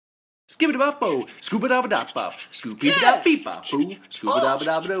Skibba-da-bop-bo, scuba-da-ba-da-bop, scoop-beep-a-da-beep-bop-boo,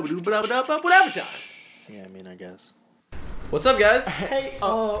 scuba-da-ba-da-ba-da-ba-da-ba-da-ba, whatever time. Yeah, I mean, I guess. What's up, guys? Hey,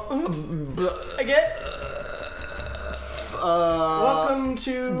 again. Welcome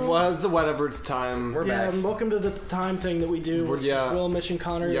to. Whatever, it's time. We're back. Welcome to the time thing that we do with Will, Mitch, and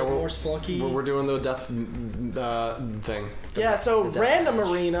Connor. Yeah, more Spelunky. We're doing the death thing. Yeah, so the random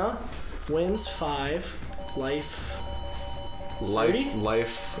Deathmatch. arena wins 5 life. 30?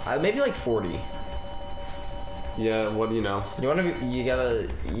 Life. Maybe like 40. Yeah, what do you know? You gotta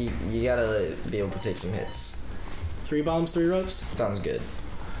be able to take some hits. 3 bombs, 3 ropes. Sounds good.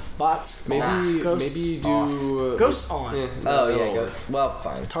 Bots. Maybe Ghosts do Ghosts on. Oh yeah, go. Well,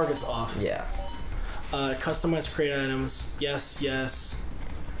 fine. Targets off. Yeah. Customize create items. Yes.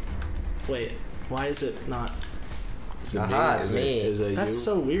 Wait, why is it not? Is it Aha, me? it's Is me. It, is it That's you?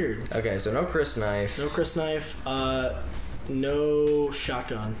 so weird. Okay, so no Chris knife. No Chris knife. No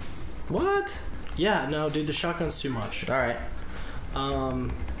shotgun. What? Yeah, no, dude, the shotgun's too much. All right.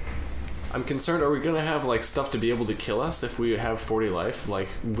 I'm concerned. Are we gonna have like stuff to be able to kill us if we have 40 life? Like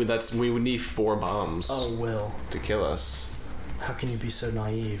we would need 4 bombs. Oh, Will, to kill us. how can you be so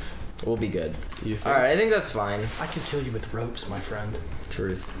naive? We'll be good. You think? All right, I think that's fine. I can kill you with ropes, my friend.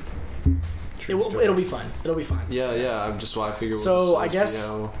 Truth. It'll be fine. It'll be fine. Yeah. I'm just why I figure. So, we'll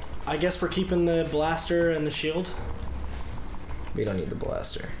just, I guess we're keeping the blaster and the shield. We don't need the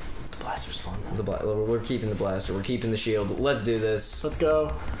blaster. The blaster's fun, though. We're keeping the blaster. We're keeping the shield. Let's do this. Let's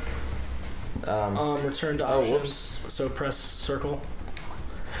go. Return to options. whoops. So press circle.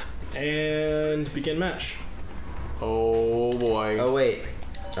 And begin match. Oh boy. Oh wait.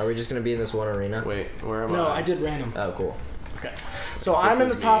 Are we just gonna be in this one arena? Wait, where am I? No, I did random. Oh, cool. Okay. So I'm in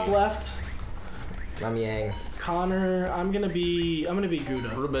the is top me. left. I'm Yang. Connor, I'm gonna be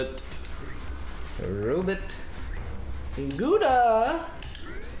Gouda. Ribbit. Rubit. Gouda!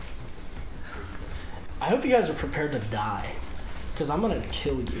 I hope you guys are prepared to die. Because I'm gonna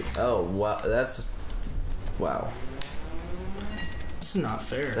kill you. Oh wow, that's wow. This is not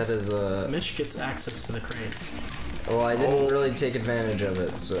fair. That is Mitch gets access to the crates. Well, I didn't really take advantage of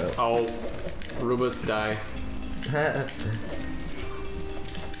it, so. Oh, Ribbit, die.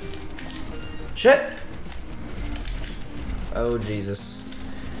 Shit! Oh Jesus.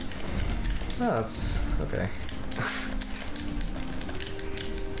 Oh, that's okay.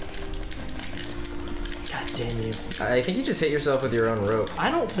 God damn you. I think you just hit yourself with your own rope.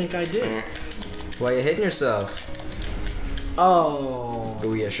 I don't think I did. Why you hitting yourself? Oh.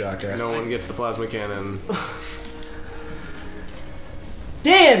 Ooh, yeah, shotgun. No one gets the plasma cannon.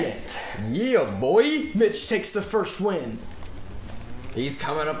 Damn it! Yeah, boy. Mitch takes the first win. He's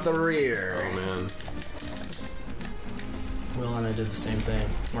coming up the rear. Oh man. Will and I did the same thing.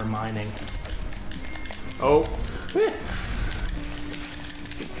 We're mining. Oh.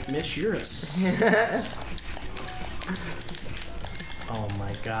 Mitch, you're a Oh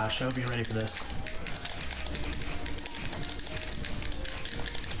my gosh, I hope you're ready for this.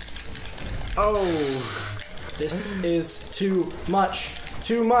 Oh. This is too much.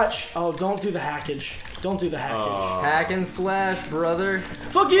 Too much. Oh, don't do the hackage. Don't do the hackage. Hack and slash, brother.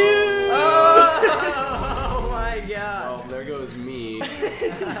 Fuck you! Oh my god. Well, there goes me. I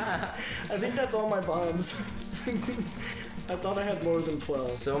think that's all my bombs. I thought I had more than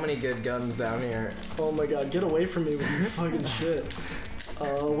 12. So many good guns down here. Oh my god, get away from me with your fucking shit.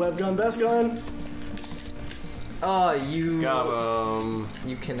 Web gun, best gun. Oh, you. Got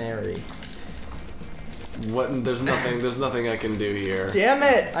You canary. What? There's nothing I can do here. Damn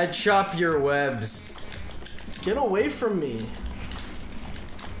it! I chop your webs. Get away from me.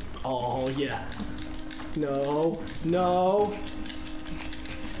 Oh yeah. No.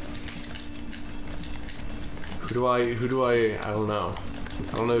 Who do I? I don't know.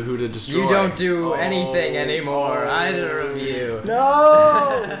 I don't know who to destroy. You don't do anything anymore, either of you.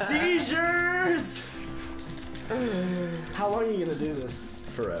 No! Seizures! How long are you gonna do this?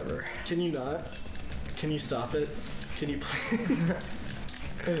 Forever. Can you not? Can you stop it? Can you please?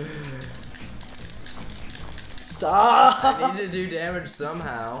 Stop! I need to do damage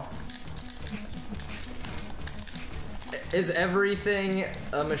somehow. Is everything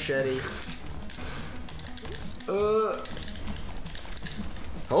a machete?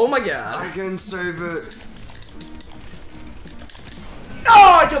 Oh my god. can save it.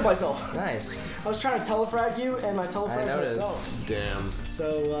 Oh, I killed myself. Nice. I was trying to telefrag you, and I I telefragged noticed. myself. Damn.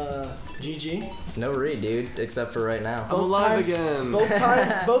 So, GG. No read, dude, except for right now. I'm alive again.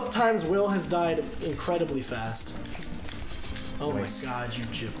 Both times Will has died incredibly fast. Oh Nice. my god, you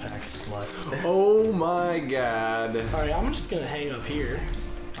jetpack slut. Oh my god. Alright, I'm just gonna hang up here.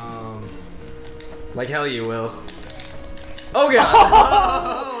 Like hell you will. Oh god!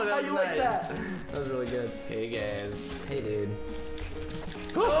 How that you was let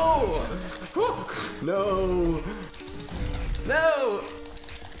Oh! No! No!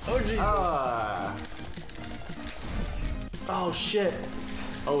 Oh, Jesus. Ah! Oh shit.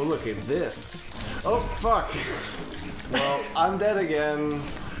 Oh, look at this. Oh, fuck. Well, I'm dead again.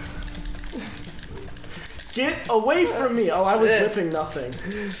 Get away from me! Oh, I was whipping nothing.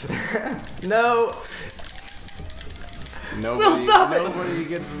 No! Nobody, Will, stop it! Nobody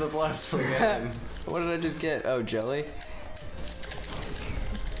gets the blast again. What did I just get? Oh, jelly?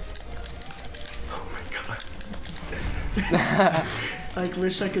 Oh my god. I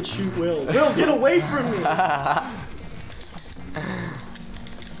wish I could shoot Will. Will, get away from me!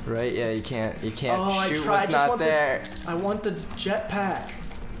 Right? Yeah, you can't Oh, I shoot tried. what's not there. I want the jetpack.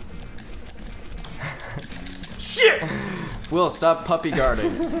 Shit! Will, stop puppy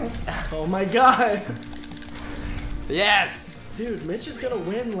guarding. Oh my god. Yes! Dude, Mitch is gonna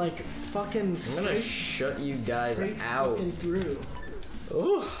win like fucking I'm gonna straight, shut you guys straight out. fucking through.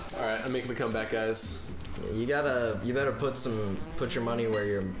 Ooh. Alright, I'm making the comeback, guys. You better put your money where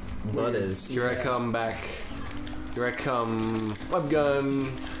your butt is. Here I come back. Here I come. Web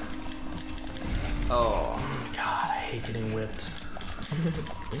gun. Oh. God, I hate getting whipped.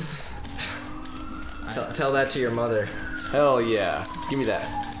 Tell that to your mother. Hell yeah. Give me that.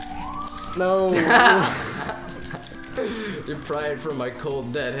 No. You're prying from my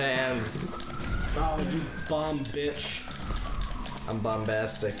cold dead hands. Oh, you bomb bitch. I'm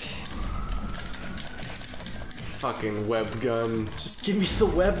bombastic. Fucking web gun. Just give me the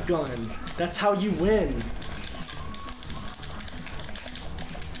web gun. That's how you win.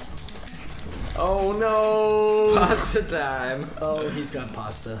 Oh no. Pasta time. Oh, he's got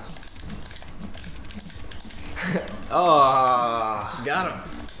pasta. Ah. Got him.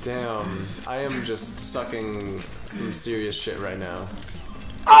 Damn. I am just sucking some serious shit right now.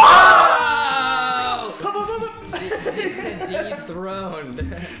 Oh! Dethroned.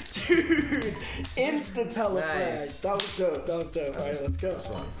 Dude, insta telefrag. Nice. That was dope. That was dope. Alright, let's go.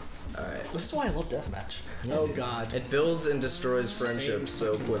 Alright. This is why I love Deathmatch. Oh god. It builds and destroys friendships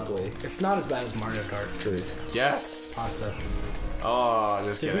so quickly. It's not as bad as Mario Kart. Truth. Yes. Pasta. Oh,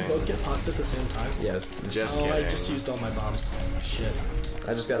 just Did kidding. we both get pasta at the same time? Yes. Just Oh, kidding. I just used all my bombs. Shit.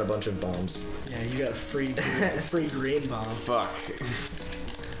 I just got a bunch of bombs. Yeah, you got a free green bomb. Fuck.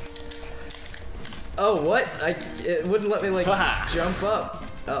 Oh, what? It wouldn't let me, like, jump up.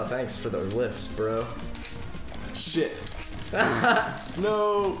 Oh, thanks for the lift, bro. Shit.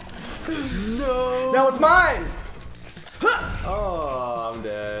 No. No. Now it's mine! Oh, I'm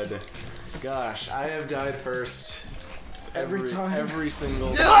dead. Gosh, I have died first. Every time? Every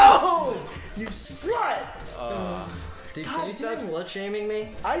single No! You slut! Dude, God can you stop damn it. slut-shaming me?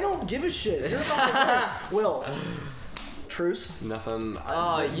 I don't give a shit. You're about to win. Will. Truce? Nothing.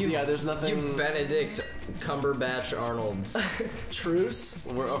 Oh, yeah, there's nothing. You Benedict Cumberbatch Arnold's. Truce?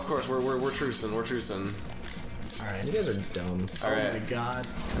 Of course, we're trucing. We're trucing. Alright. You guys are dumb. All right. Oh my god.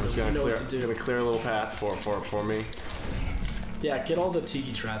 I'm just I gonna know clear, what to do. gonna clear a little path for me. Yeah, get all the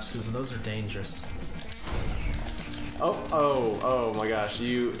tiki traps because those are dangerous. Oh my gosh,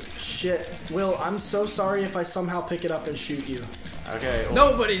 you. Shit. Will, I'm so sorry if I somehow pick it up and shoot you. Okay.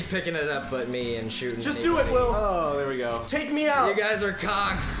 Well, Nobody's picking it up but me and shooting. Just do it, Will. Oh, there we go. Take me out. You guys are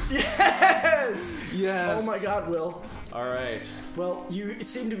cocks. Yes! Yes. Oh my god, Will. All right. Well, you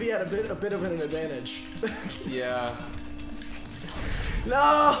seem to be at a bit of an advantage. Yeah.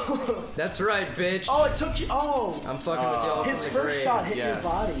 No! That's right, bitch. Oh, it took you. Oh! I'm fucking with y'all His from the first grave. shot hit Yes.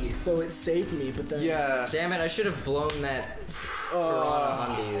 your body, so it saved me, but then. Yes. Damn it, I should have blown that piranha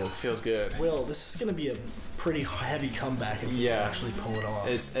onto you. Feels good. Will, this is gonna be a pretty heavy comeback if we Yeah. can actually pull it off.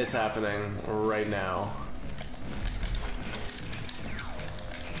 It's happening right now.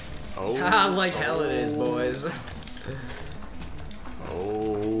 Oh. Like hell it is, boys.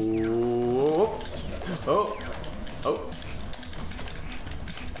 Oh. Oh. Oh.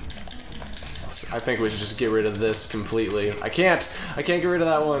 I think we should just get rid of this completely. I can't get rid of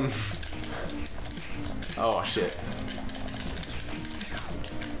that one. Oh shit.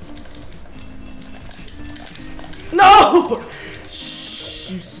 No!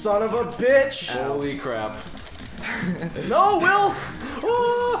 You son of a bitch! Holy crap. No, Will!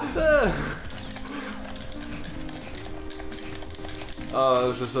 Oh,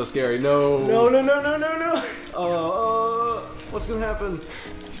 this is so scary. No. No, no, no, no, no, no! What's gonna happen?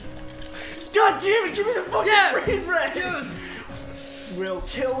 God damn it! Give me the fucking Yes! freeze ray! Yes! Will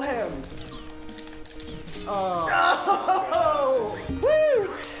kill him! Oh. Oh! Woo!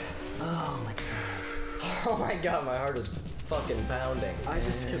 Oh my god. Oh my god, my heart is fucking pounding. I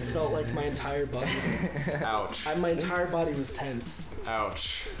just felt like my entire body. Ouch. My entire body was tense.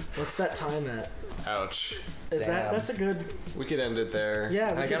 Ouch. What's that time at? Ouch. Is that's a good? We could end it there. Yeah,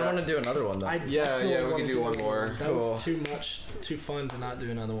 I kind of want to do another one though. Yeah, we could do one more. That was too much, too fun to not do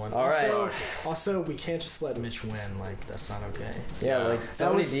another one. All right. Also, we can't just let Mitch win. Like that's not okay. Yeah, like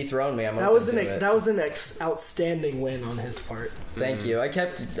somebody dethroned me. That was an outstanding win on his part. Thank you. I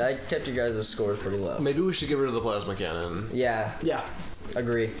kept you guys' scores pretty low. Maybe we should get rid of the plasma cannon. Yeah. Yeah.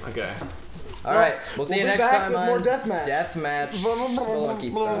 Agree. Okay. All right. We'll see you next time on more Deathmatch. Deathmatch. Spelunky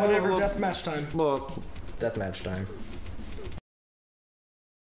style. Whatever. Deathmatch time. Deathmatch time.